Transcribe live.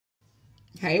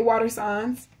Hey, water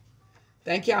signs.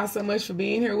 Thank y'all so much for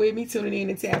being here with me, tuning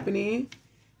in and tapping in.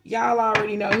 Y'all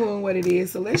already know who and what it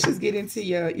is, so let's just get into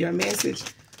your message.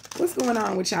 What's going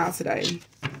on with y'all today?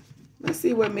 Let's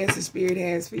see what message Spirit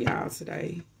has for y'all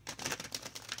today.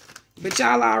 But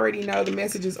y'all already know the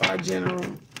messages are general.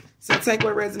 So take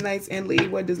what resonates and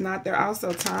leave what does not. They're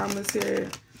also timeless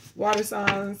here. Water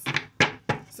signs.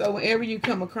 So whenever you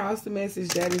come across the message,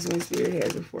 that is when Spirit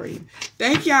has it for you.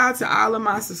 Thank y'all to all of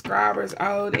my subscribers,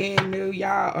 old and new.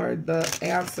 Y'all are the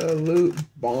absolute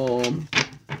bomb.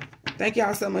 Thank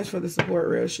y'all so much for the support,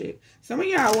 real shit. Some of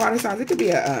y'all water signs, it could be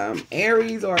a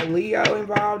Aries or a Leo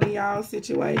involved in y'all's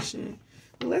situation.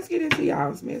 But let's get into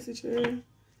y'all's message here.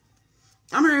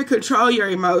 I'm here to control your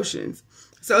emotions.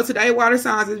 So today, water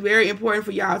signs, is very important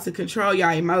for y'all to control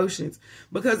your emotions,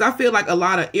 because I feel like a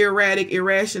lot of erratic,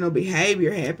 irrational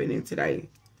behavior happening today.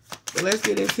 So let's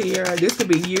get into here. This could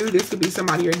be you. This could be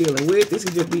somebody you're dealing with. This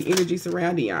could just be energy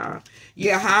surrounding y'all.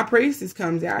 Yeah, High Priestess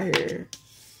comes out here.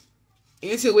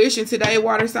 Intuition today,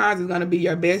 water signs, is going to be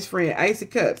your best friend. Ace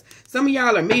of Cups. Some of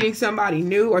y'all are meeting somebody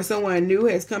new, or someone new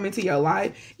has come into your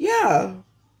life. Yeah.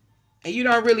 And you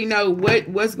don't really know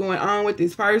what's going on with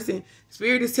this person.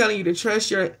 Spirit is telling you to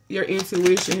trust your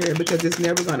intuition here, because it's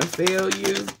never going to fail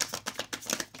you.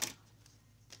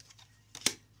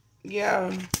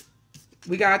 Yeah.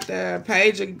 We got the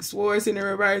Page of Swords in the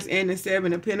reverse, and the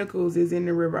Seven of Pentacles is in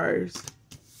the reverse.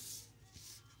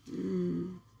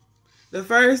 The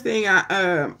first thing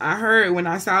I heard when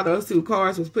I saw those two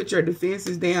cards was put your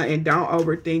defenses down and don't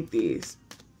overthink this.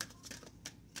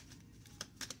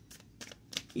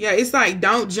 Yeah, it's like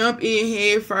don't jump in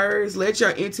head first. Let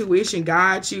your intuition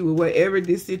guide you with whatever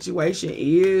this situation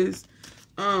is.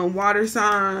 Water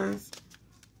signs.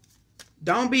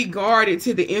 Don't be guarded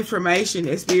to the information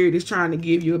that Spirit is trying to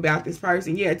give you about this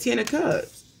person. Yeah, 10 of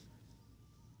Cups.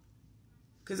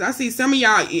 Because I see some of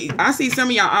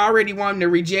y'all already wanting to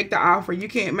reject the offer. You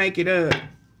can't make it up.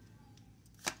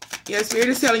 Yeah, Spirit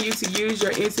is telling you to use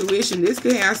your intuition. This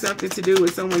could have something to do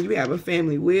with someone you have a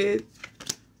family with.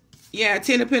 Yeah,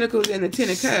 10 of Pentacles and the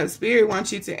 10 of Cups. Spirit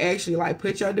wants you to actually like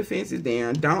put your defenses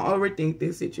down. Don't overthink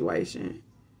this situation.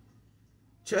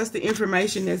 Trust the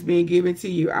information that's being given to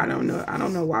you. I don't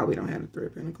know why we don't have the 3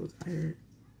 of Pentacles out here.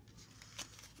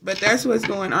 But that's what's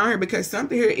going on here, because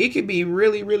something here, it could be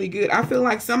really, really good. I feel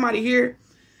like somebody here,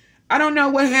 I don't know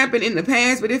what happened in the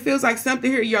past, but it feels like something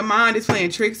here, your mind is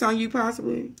playing tricks on you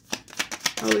possibly.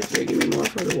 Holy Spirit, give me more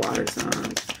for the water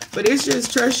signs. But it's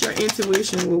just trust your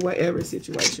intuition with whatever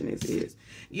situation this is.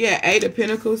 Yeah, 8 of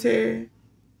Pentacles here.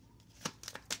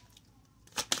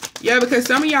 Yeah, because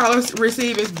some of y'all are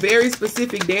receiving very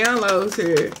specific downloads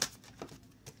here.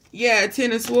 Yeah,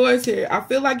 10 of Swords here. I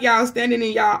feel like y'all standing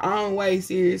in y'all own way,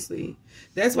 seriously.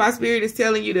 That's why Spirit is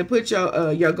telling you to put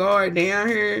your guard down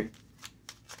here.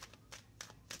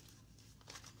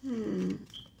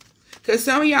 Because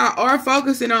some of y'all are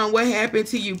focusing on what happened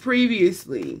to you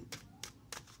previously.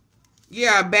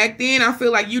 Yeah, back then I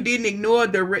feel like you didn't ignore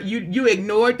you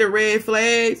ignored the red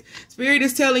flags. Spirit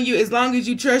is telling you, as long as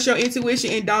you trust your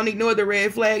intuition and don't ignore the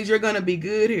red flags, you're gonna be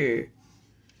good here.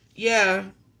 Yeah,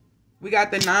 we got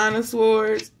the 9 of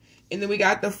Swords, and then we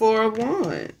got the 4 of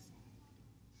Wands.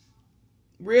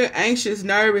 Real anxious,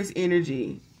 nervous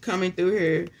energy coming through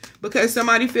here, because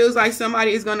somebody feels like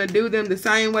somebody is going to do them the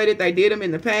same way that they did them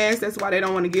in the past. That's why they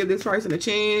don't want to give this person a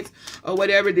chance, or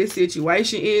whatever this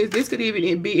situation is. This could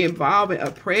even be involving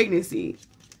a pregnancy.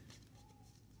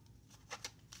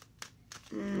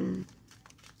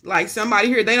 Like somebody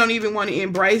here, they don't even want to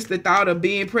embrace the thought of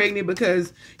being pregnant,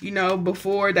 because, you know,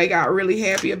 before they got really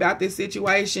happy about this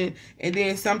situation and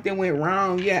then something went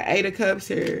wrong. Yeah, 8 of Cups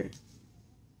here.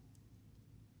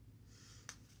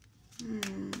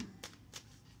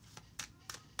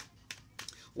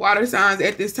 Water signs,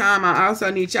 at this time, I also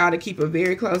need y'all to keep a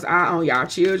very close eye on y'all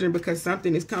children, because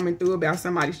something is coming through about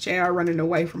somebody's child running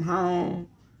away from home.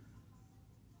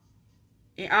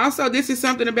 And also, this is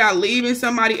something about leaving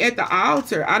somebody at the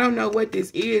altar. I don't know what this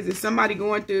is. Is somebody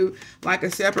going through like a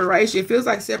separation? It feels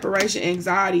like separation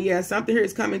anxiety. Yeah, something here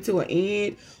is coming to an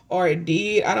end, or it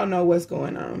did. I don't know what's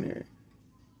going on here.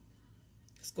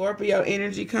 Scorpio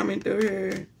energy coming through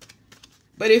here.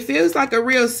 But it feels like a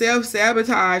real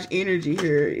self-sabotage energy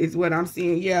here is what I'm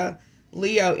seeing. Yeah,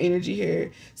 Leo energy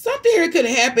here. Something here could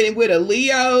have happened with a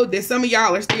Leo that some of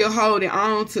y'all are still holding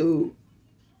on to.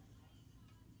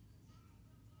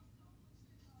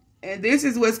 And this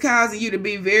is what's causing you to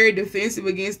be very defensive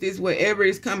against this, whatever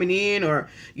is coming in, or,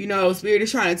 you know, Spirit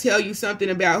is trying to tell you something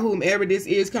about whomever this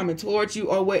is coming towards you,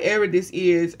 or whatever this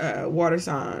is, water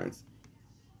signs.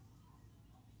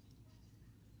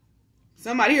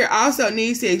 Somebody here also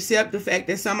needs to accept the fact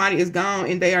that somebody is gone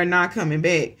and they are not coming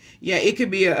back. Yeah, it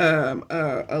could be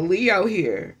a Leo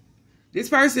here. This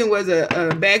person was a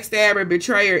backstabber,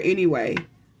 betrayer anyway.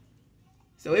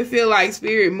 So it feel like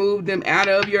Spirit moved them out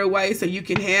of your way so you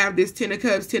can have this Ten of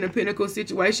Cups, Ten of Pentacles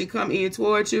situation come in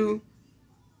towards you.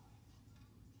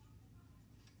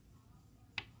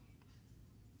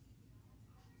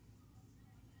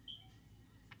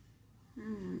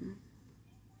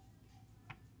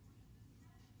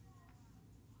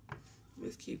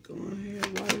 Let's keep going here.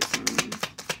 Water sign.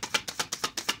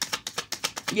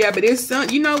 Yeah, but it's some,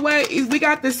 you know what? We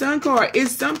got the Sun card.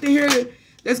 It's something here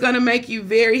that's going to make you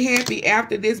very happy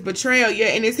after this betrayal. Yeah,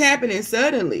 and it's happening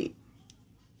suddenly.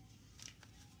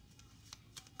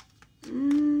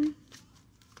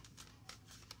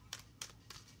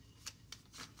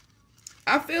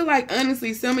 I feel like,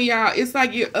 honestly, some of y'all, it's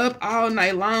like you're up all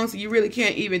night long, so you really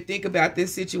can't even think about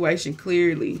this situation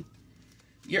clearly.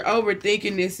 You're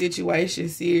overthinking this situation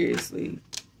seriously.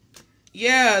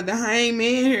 Yeah, the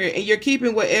Hangman here. And you're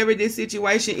keeping whatever this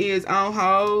situation is on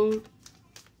hold.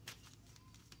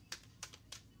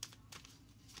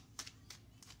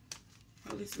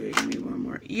 Holy Spirit, give me one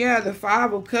more. Yeah, the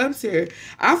Five of Cups here.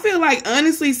 I feel like,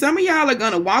 honestly, some of y'all are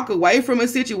going to walk away from a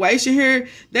situation here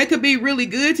that could be really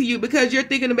good to you because you're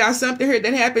thinking about something here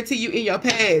that happened to you in your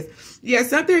past. Yeah,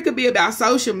 something here could be about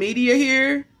social media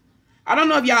here. I don't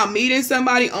know if y'all meeting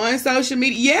somebody on social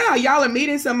media. Yeah, y'all are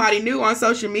meeting somebody new on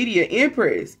social media.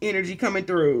 Empress energy coming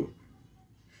through.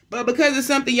 But because of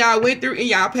something y'all went through in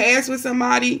y'all past with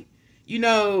somebody, you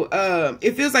know,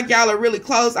 it feels like y'all are really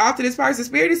close off to this person.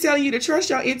 Spirit is telling you to trust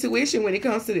your intuition when it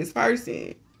comes to this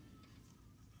person.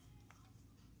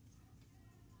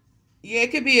 Yeah,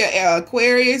 it could be a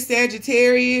Aquarius,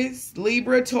 Sagittarius,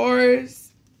 Libra,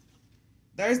 Taurus.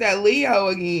 There's that Leo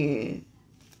again.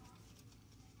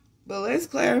 But let's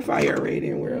clarify your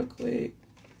reading real quick.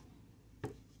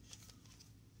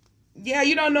 Yeah,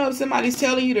 you don't know if somebody's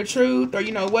telling you the truth or,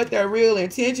 you know, what their real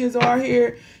intentions are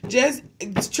here. Just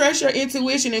trust your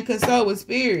intuition and consult with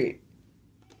Spirit.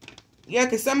 Yeah,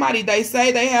 because somebody, they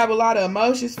say they have a lot of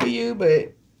emotions for you,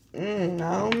 but I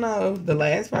don't know. The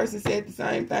last person said the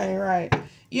same thing, right?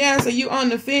 Yeah, so you on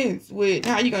the fence with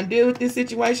how you going to deal with this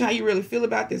situation, how you really feel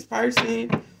about this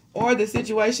person or the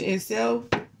situation itself.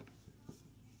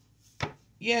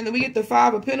 Yeah, and then we get the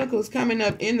Five of Pentacles coming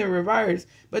up in the reverse.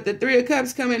 But the Three of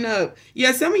Cups coming up.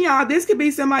 Yeah, some of y'all, this could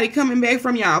be somebody coming back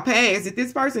from y'all past. Did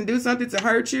this person do something to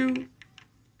hurt you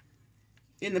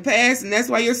in the past? And that's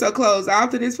why you're so close off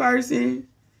to this person.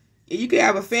 You could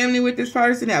have a family with this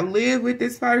person, have lived with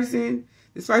this person.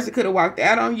 This person could have walked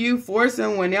out on you for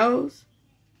someone else.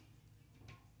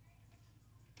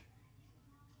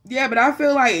 Yeah, but I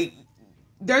feel like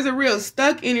there's a real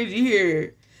stuck energy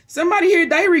here. Somebody here,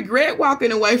 they regret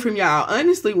walking away from y'all.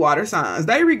 Honestly, water signs.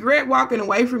 They regret walking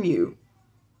away from you.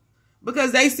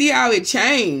 Because they see how it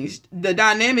changed the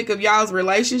dynamic of y'all's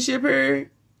relationship here.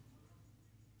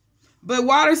 But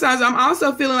water signs, I'm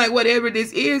also feeling like whatever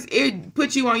this is, it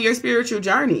puts you on your spiritual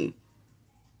journey.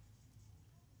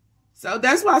 So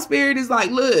that's why Spirit is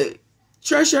like, look,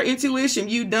 trust your intuition.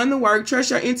 You've done the work.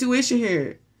 Trust your intuition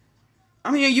here.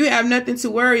 I'm here. You have nothing to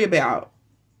worry about.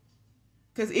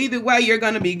 Because either way, you're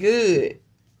going to be good.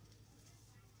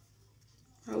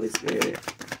 Holy Spirit.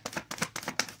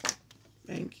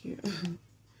 Thank you.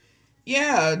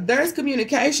 Yeah, there's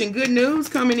communication. Good news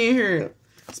coming in here.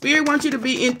 Spirit wants you to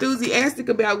be enthusiastic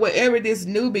about whatever this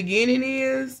new beginning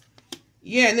is.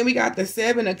 Yeah, and then we got the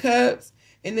Seven of Cups.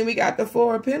 And then we got the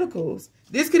Four of Pentacles.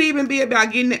 This could even be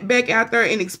about getting back out there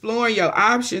and exploring your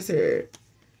options here.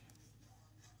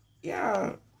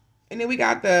 Yeah. And then we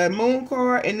got the Moon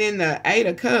card and then the Eight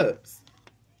of Cups.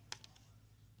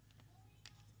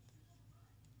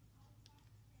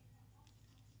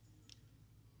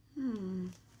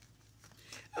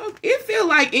 It feels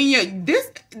like in your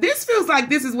this feels like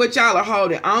this is what y'all are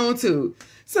holding on to.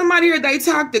 Somebody here, they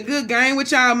talked a good game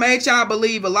with y'all, made y'all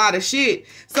believe a lot of shit.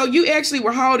 So you actually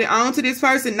were holding on to this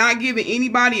person, not giving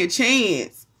anybody a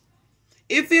chance.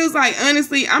 It feels like,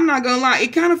 honestly, I'm not going to lie,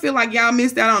 it kind of feels like y'all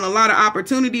missed out on a lot of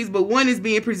opportunities, but one is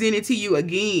being presented to you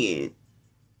again.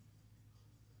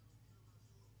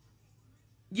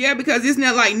 Yeah, because it's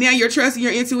not like now you're trusting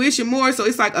your intuition more, so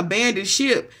it's like abandoned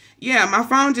ship. Yeah, my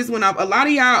phone just went off. A lot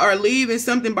of y'all are leaving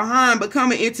something behind, but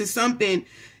coming into something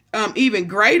even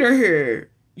greater here.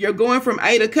 You're going from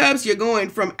Eight of Cups, you're going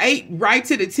from 8 right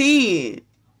to the 10.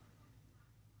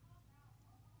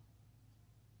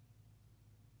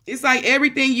 It's like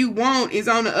everything you want is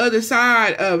on the other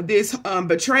side of this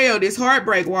betrayal, this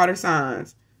heartbreak, water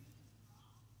signs.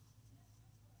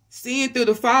 Seeing through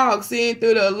the fog, seeing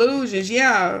through the illusions,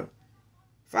 yeah.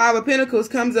 Five of Pentacles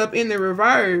comes up in the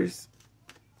reverse.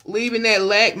 Leaving that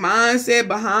lack mindset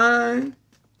behind.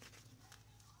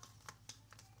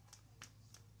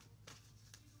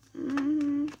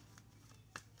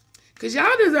 Because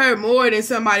y'all deserve more than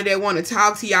somebody that want to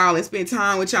talk to y'all and spend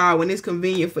time with y'all when it's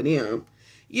convenient for them.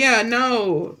 Yeah,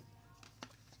 no.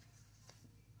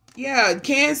 Yeah,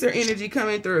 Cancer energy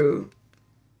coming through.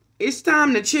 It's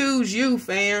time to choose you,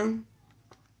 fam.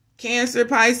 Cancer,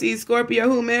 Pisces, Scorpio,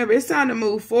 whomever. It's time to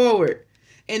move forward.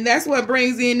 And that's what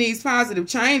brings in these positive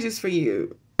changes for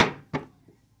you.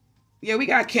 Yeah, we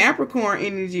got Capricorn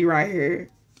energy right here.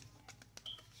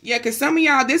 Yeah, because some of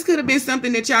y'all, this could have been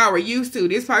something that y'all were used to.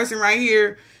 This person right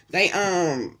here, they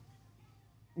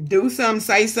do something,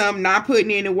 say something, not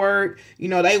putting in the work. You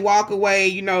know, they walk away.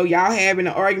 You know, y'all having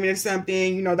an argument or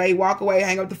something. You know, they walk away,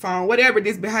 hang up the phone. Whatever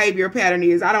this behavior pattern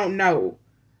is, I don't know.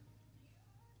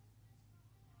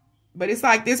 But it's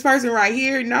like this person right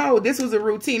here, no, this was a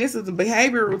routine. This is a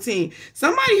behavior routine.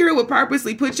 Somebody here would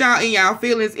purposely put y'all in y'all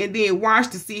feelings and then watch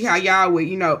to see how y'all would,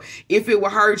 you know, if it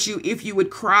would hurt you, if you would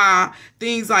cry,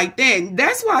 things like that.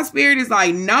 That's why Spirit is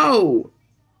like, no.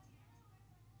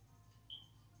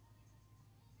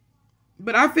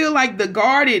 But I feel like the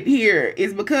guarded here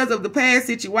is because of the past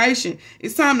situation.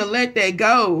 It's time to let that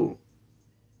go.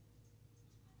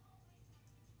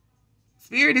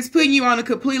 Spirit is putting you on a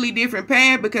completely different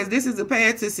path because this is a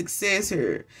path to success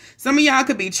here. Some of y'all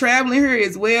could be traveling here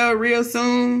as well real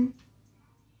soon.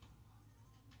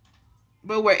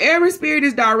 But wherever Spirit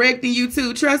is directing you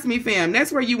to, trust me, fam,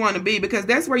 that's where you want to be because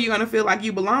that's where you're going to feel like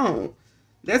you belong.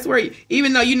 That's where,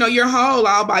 even though you know you're whole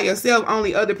all by yourself,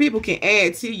 only other people can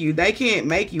add to you. They can't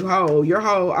make you whole. You're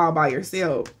whole all by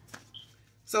yourself.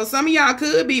 So some of y'all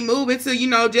could be moving to, you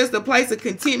know, just a place of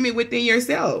contentment within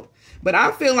yourself. But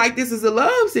I feel like this is a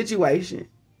love situation.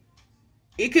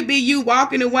 It could be you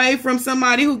walking away from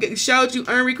somebody who showed you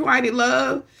unrequited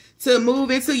love to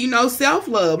move into, you know,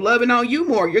 self-love, loving on you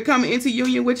more. You're coming into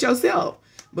union with yourself.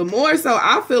 But more so,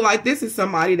 I feel like this is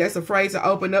somebody that's afraid to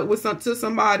open up with to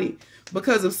somebody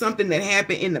because of something that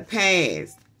happened in the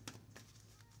past.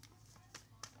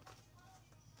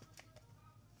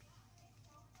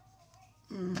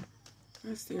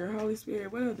 Let's see here. Holy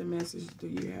Spirit, what other message do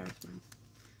you have for me?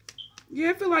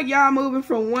 Yeah, I feel like y'all moving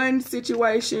from one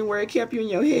situation where it kept you in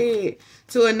your head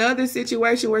to another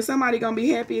situation where somebody gonna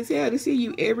be happy as hell to see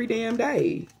you every damn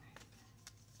day.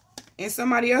 And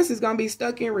somebody else is gonna be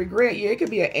stuck in regret. Yeah, it could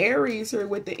be an Aries here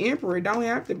with the Emperor. It don't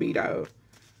have to be though.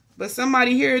 But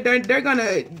somebody here, they're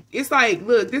gonna, it's like,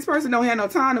 look, this person don't have no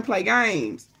time to play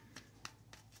games.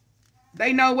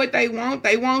 They know what they want.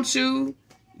 They want you.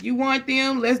 You want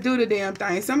them. Let's do the damn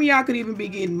thing. Some of y'all could even be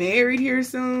getting married here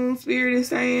soon, Spirit is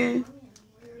saying.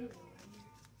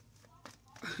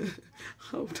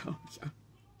 Hold on,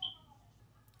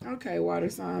 y'all. Okay, water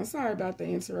sign. Sorry about the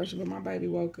interruption, but my baby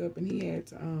woke up and he had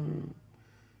to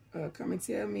come and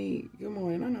tell me good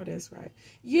morning. I know that's right.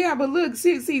 Yeah, but look,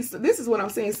 see, this is what I'm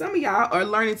saying. Some of y'all are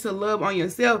learning to love on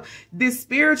yourself. This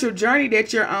spiritual journey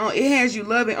that you're on, it has you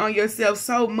loving on yourself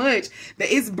so much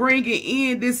that it's bringing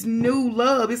in this new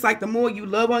love. It's like the more you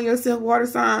love on yourself, water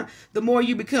sign, the more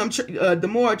you become, the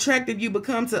more attractive you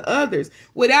become to others.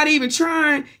 Without even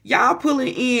trying, y'all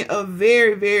pulling in a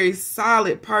very, very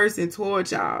solid person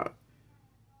towards y'all.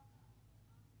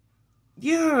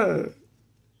 Yeah.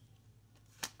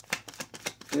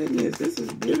 Goodness, this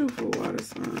is beautiful, water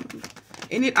sign.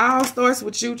 And it all starts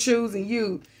with you choosing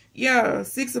you. Yeah,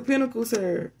 Six of Pentacles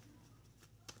here.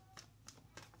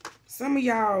 Some of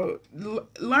y'all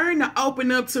learn to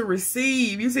open up to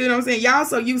receive. You see what I'm saying? Y'all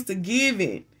so used to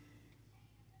giving.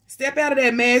 Step out of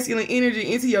that masculine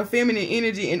energy into your feminine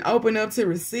energy and open up to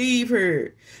receive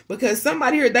her. Because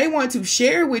somebody here, they want to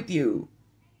share with you.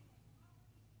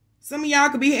 Some of y'all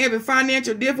could be having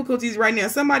financial difficulties right now.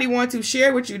 Somebody wants to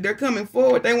share with you. They're coming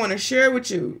forward. They want to share with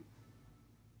you.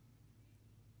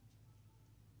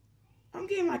 I'm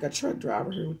getting like a truck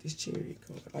driver here with this chariot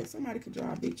card. Like somebody could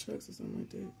drive big trucks or something like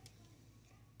that.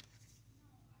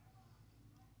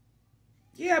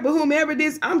 Yeah, but whomever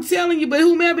this, I'm telling you, but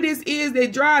whomever this is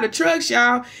that drive the trucks,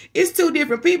 y'all, it's two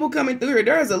different people coming through here.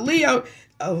 There's a Leo.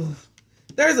 Oh,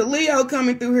 there's a Leo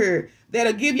coming through here.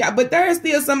 That'll give y'all, but there's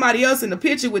still somebody else in the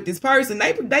picture with this person.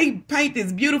 They paint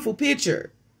this beautiful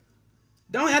picture.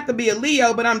 Don't have to be a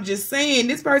Leo, but I'm just saying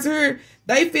this person here,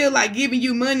 they feel like giving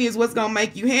you money is what's gonna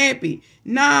make you happy.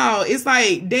 No, it's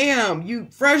like, damn, you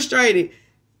frustrated.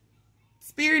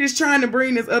 Spirit is trying to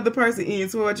bring this other person in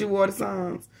towards your water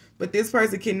signs, but this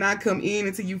person cannot come in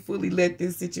until you fully let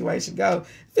this situation go.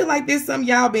 I feel like this something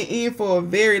y'all been in for a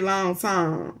very long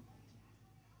time.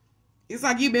 It's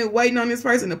like you've been waiting on this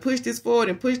person to push this forward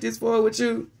and push this forward with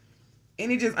you.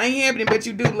 And it just ain't happening, but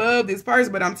you do love this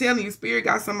person. But I'm telling you, Spirit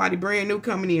got somebody brand new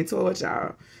coming in towards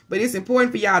y'all. But it's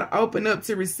important for y'all to open up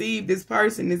to receive this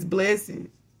person, this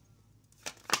blessing.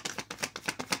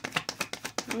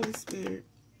 Holy Spirit.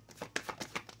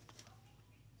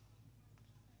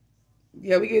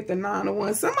 Yeah, we get the 9 of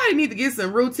Wands. Somebody need to get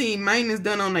some routine maintenance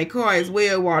done on their car as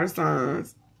well, water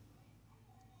signs.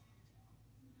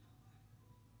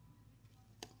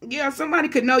 Yeah, somebody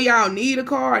could know y'all need a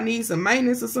car or need some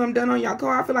maintenance or something done on y'all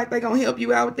car. I feel like they gonna help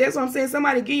you out with that. That's what I'm saying.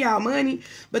 Somebody give y'all money,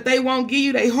 but they won't give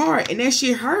you their heart, and that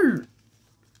shit hurt.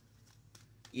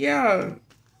 Yeah.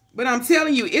 But I'm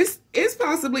telling you, it's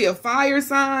possibly a fire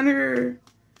sign here.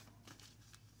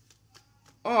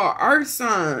 Or earth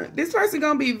sign. This person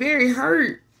gonna be very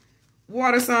hurt,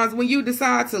 water signs, when you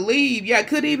decide to leave. Yeah, it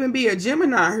could even be a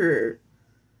Gemini here.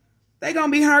 They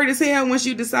gonna be hurt as hell once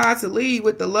you decide to leave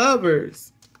with the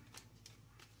Lovers.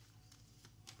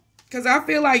 Because I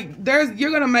feel like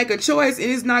you're going to make a choice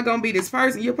and it's not going to be this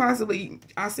person. You're possibly,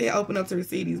 I said, open up to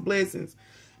receive these blessings.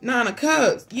 9 of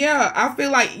Cups. Yeah, I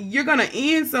feel like you're going to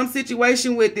end some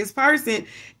situation with this person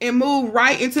and move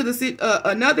right into the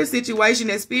another situation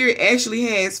that Spirit actually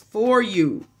has for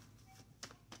you.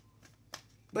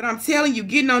 But I'm telling you,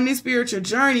 getting on this spiritual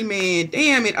journey, man,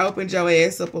 damn, it opened your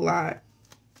ass up a lot.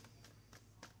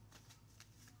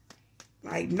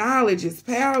 Like, knowledge is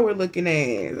power looking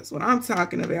at. That's what I'm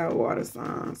talking about, water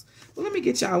signs. Well, let me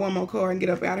get y'all one more card and get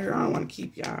up out of here. I don't want to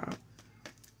keep y'all.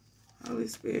 Holy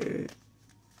Spirit.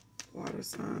 Water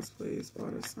signs, please.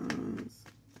 Water signs.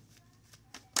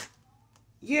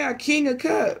 Yeah, King of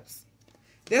Cups.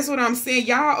 That's what I'm saying.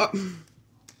 Y'all,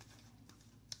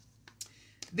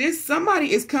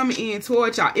 somebody is coming in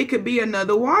towards y'all. It could be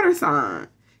another water sign.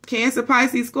 Cancer,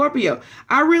 Pisces, Scorpio.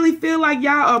 I really feel like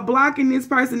y'all are blocking this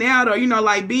person out, or, you know,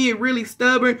 like being really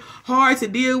stubborn, hard to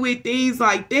deal with, things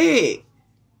like that.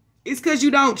 It's because you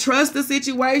don't trust the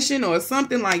situation or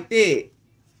something like that.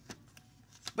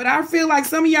 But I feel like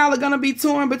some of y'all are going to be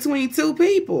torn between two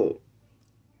people.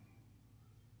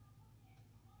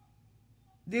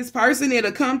 This person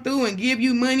that'll come through and give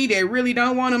you money that really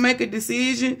don't want to make a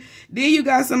decision. Then you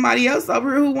got somebody else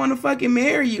over here who want to fucking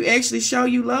marry you, actually show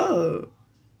you love.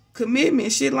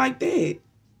 Commitment, shit like that.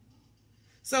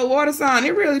 So water sign,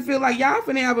 it really feel like y'all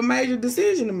finna have a major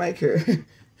decision to make here.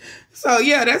 So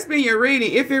yeah, that's been your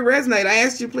reading. If it resonated, I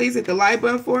ask you please hit the like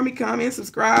button for me, comment,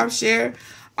 subscribe, share,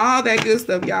 all that good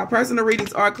stuff, y'all. Personal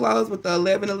readings are closed, but the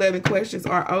 1111 questions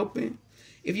are open.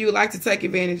 If you would like to take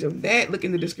advantage of that, look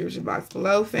in the description box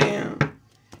below, fam.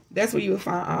 That's where you will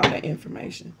find all that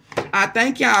information. I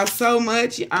thank y'all so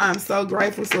much. I'm so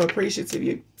grateful, so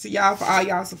appreciative to y'all for all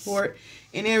y'all support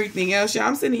and everything else. Y'all,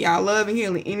 I'm sending y'all love and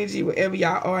healing energy wherever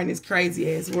y'all are in this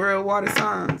crazy ass world, water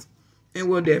signs. And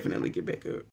we'll definitely get back up.